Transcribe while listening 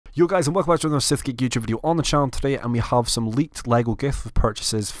Yo guys, and welcome back to another SithGeek YouTube video on the channel today, and we have some leaked LEGO gift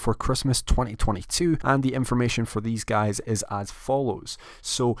purchases for Christmas 2022, and the information for these guys is as follows.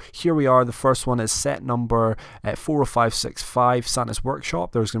 So here we are. The first one is set number 40565, Santa's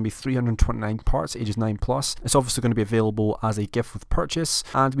Workshop. There's going to be 329 parts, ages 9+. It's obviously going to be available as a gift with purchase,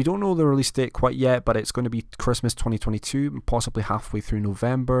 and we don't know the release date quite yet, but it's going to be Christmas 2022, possibly halfway through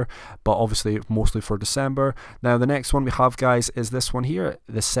November, but obviously mostly for December. Now the next one we have, guys, is this one here.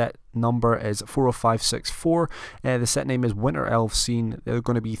 The set number is 40564. The set name is Winter Elf Scene. They're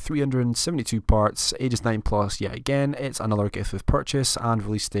going to be 372 parts, ages 9+. Yet again, it's another gift with purchase, and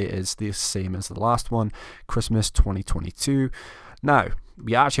release date is the same as the last one, Christmas 2022. Now,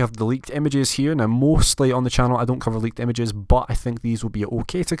 we actually have the leaked images here. Now, mostly on the channel I don't cover leaked images, but I think these will be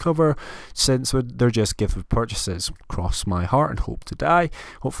okay to cover since they're just gift with purchases. Cross my heart and hope to die.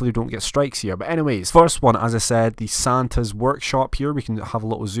 Hopefully we don't get strikes here. But anyways, first one, as I said, the Santa's Workshop here. We can have a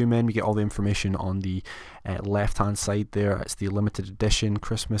little zoom in. We get all the information on the left hand side there. It's the limited edition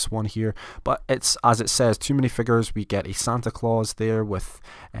Christmas one here, but it's, as it says, too many figures. We get a Santa Claus there with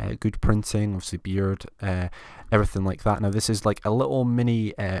good printing, obviously beard, everything like that. Now this is like a little mini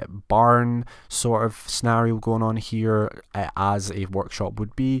barn sort of scenario going on here, as a workshop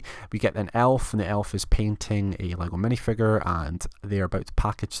would be. We get an elf, and the elf is painting a Lego minifigure, and they're about to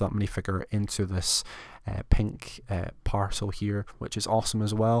package that minifigure into this pink parcel here, which is awesome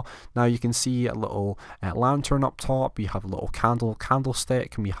as well. Now you can see a little lantern up top. We have a little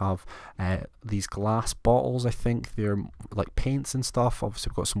candlestick, and we have these glass bottles. I think they're like paints and stuff. Obviously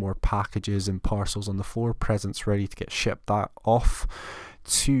we've got some more packages and parcels on the floor, presents ready to get shipped that off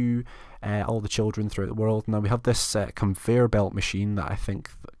to all the children throughout the world. Now we have this conveyor belt machine that I think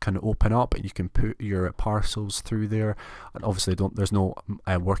can open up, and you can put your parcels through there, and obviously there's no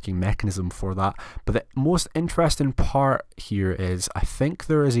working mechanism for that. But the most interesting part here is I think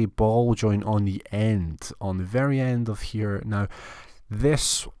there is a ball joint on the end, on the very end of here. Now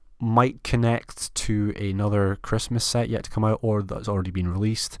this might connect to another Christmas set yet to come out, or that's already been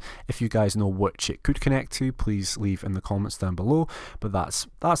released. If you guys know which it could connect to, please leave in the comments down below. But that's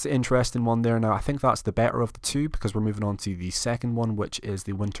the interesting one there. Now I think that's the better of the two, because we're moving on to the second one, which is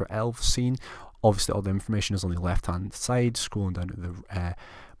the Winter Elf Scene. Obviously all the information is on the left hand side, scrolling down to the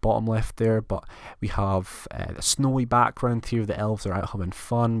bottom left there, but we have the snowy background here. The elves are out having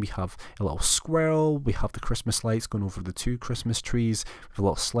fun. We have a little squirrel. We have the Christmas lights going over the two Christmas trees. We have a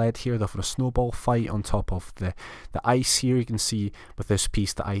little sled here. They have a snowball fight on top of the ice here. You can see with this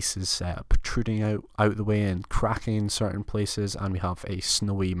piece the ice is protruding out the way and cracking in certain places, and we have a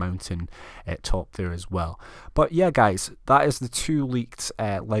snowy mountain at top there as well. But yeah guys, that is the two leaked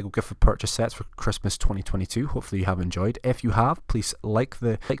LEGO gift with purchase sets for Christmas 2022. Hopefully you have enjoyed. If you have, please like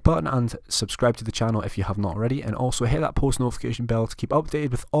the like button and subscribe to the channel if you have not already, and also hit that post notification bell to keep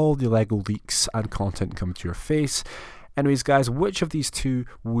updated with all the LEGO leaks and content coming to your face. Anyways guys, which of these two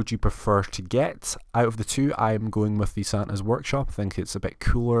would you prefer to get? Out of the two, I'm going with the Santa's Workshop. I think it's a bit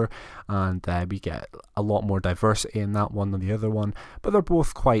cooler, and we get a lot more diversity in that one than the other one, but they're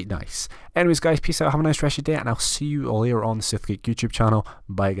both quite nice. Anyways guys, peace out, have a nice rest of your day, and I'll see you all later on the SithGeek YouTube channel.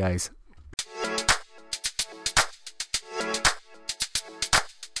 Bye guys.